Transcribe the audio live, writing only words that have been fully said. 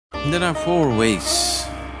There are four ways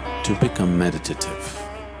to become meditative.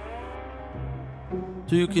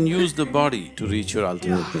 So you can use the body to reach your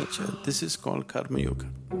ultimate nature. This is called karma yoga.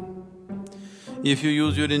 If you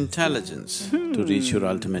use your intelligence to reach your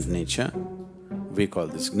ultimate nature, we call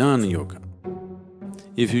this gnana yoga.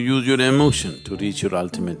 If you use your emotion to reach your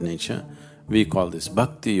ultimate nature, we call this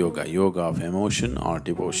bhakti yoga, yoga of emotion or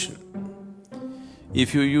devotion.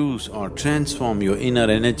 If you use or transform your inner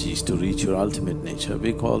energies to reach your ultimate nature,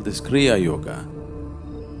 we call this kriya yoga.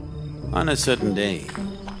 On a certain day,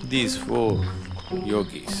 these four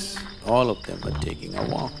yogis, all of them are taking a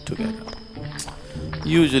walk together.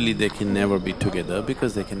 Usually they can never be together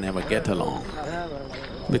because they can never get along.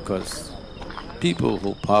 Because people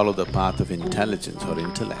who follow the path of intelligence or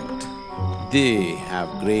intellect, they have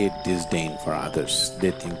great disdain for others.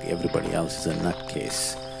 They think everybody else is a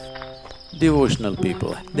nutcase. Devotional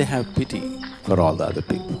people, they have pity for all the other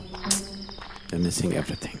people. They're missing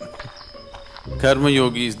everything. Karma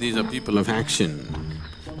yogis, these are people of action.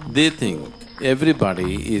 They think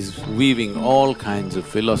everybody is weaving all kinds of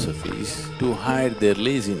philosophies to hide their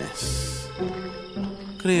laziness.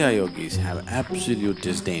 Kriya yogis have absolute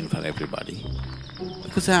disdain for everybody.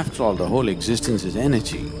 Because after all, the whole existence is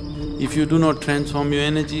energy. If you do not transform your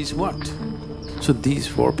energies, what? So these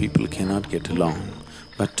four people cannot get along.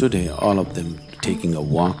 But today, all of them taking a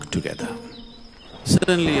walk together.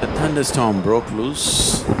 Suddenly a thunderstorm broke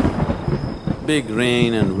loose, big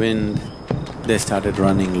rain and wind. They started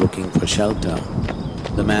running, looking for shelter.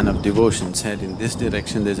 The man of devotion said, in this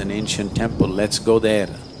direction there's an ancient temple, let's go there.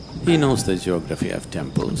 He knows the geography of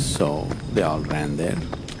temples, so they all ran there.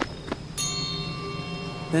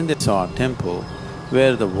 Then they saw a temple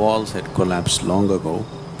where the walls had collapsed long ago,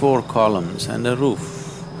 4 columns and a roof.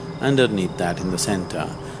 Underneath that, in the center,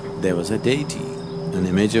 there was a deity, an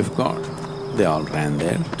image of God. They all ran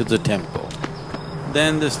there to the temple.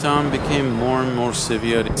 Then the storm became more and more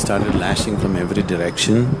severe, it started lashing from every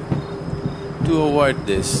direction. To avoid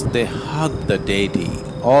this, they hugged the deity,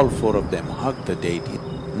 all 4 of them hugged the deity,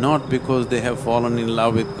 not because they have fallen in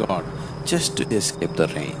love with God, just to escape the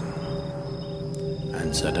rain.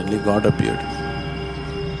 And suddenly God appeared.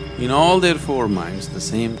 In all their 4 minds, the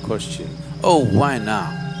same question, oh, why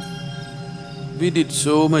now? We did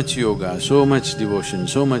so much yoga, so much devotion,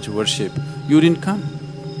 so much worship, you didn't come.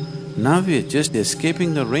 Now we're just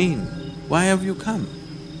escaping the rain, why have you come?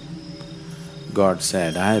 God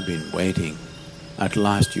said, I have been waiting. At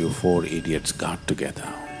last you 4 idiots got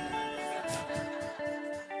together.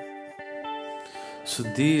 So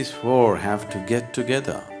these 4 have to get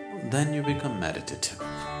together, then you become meditative.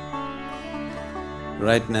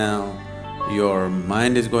 Right now, your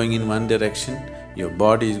mind is going in one direction, your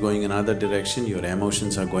body is going in another direction, your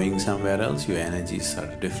emotions are going somewhere else, your energies are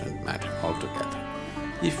a different matter altogether.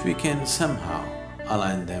 If we can somehow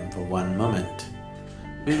align them for one moment,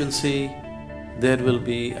 we will see there will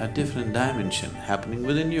be a different dimension happening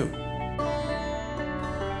within you.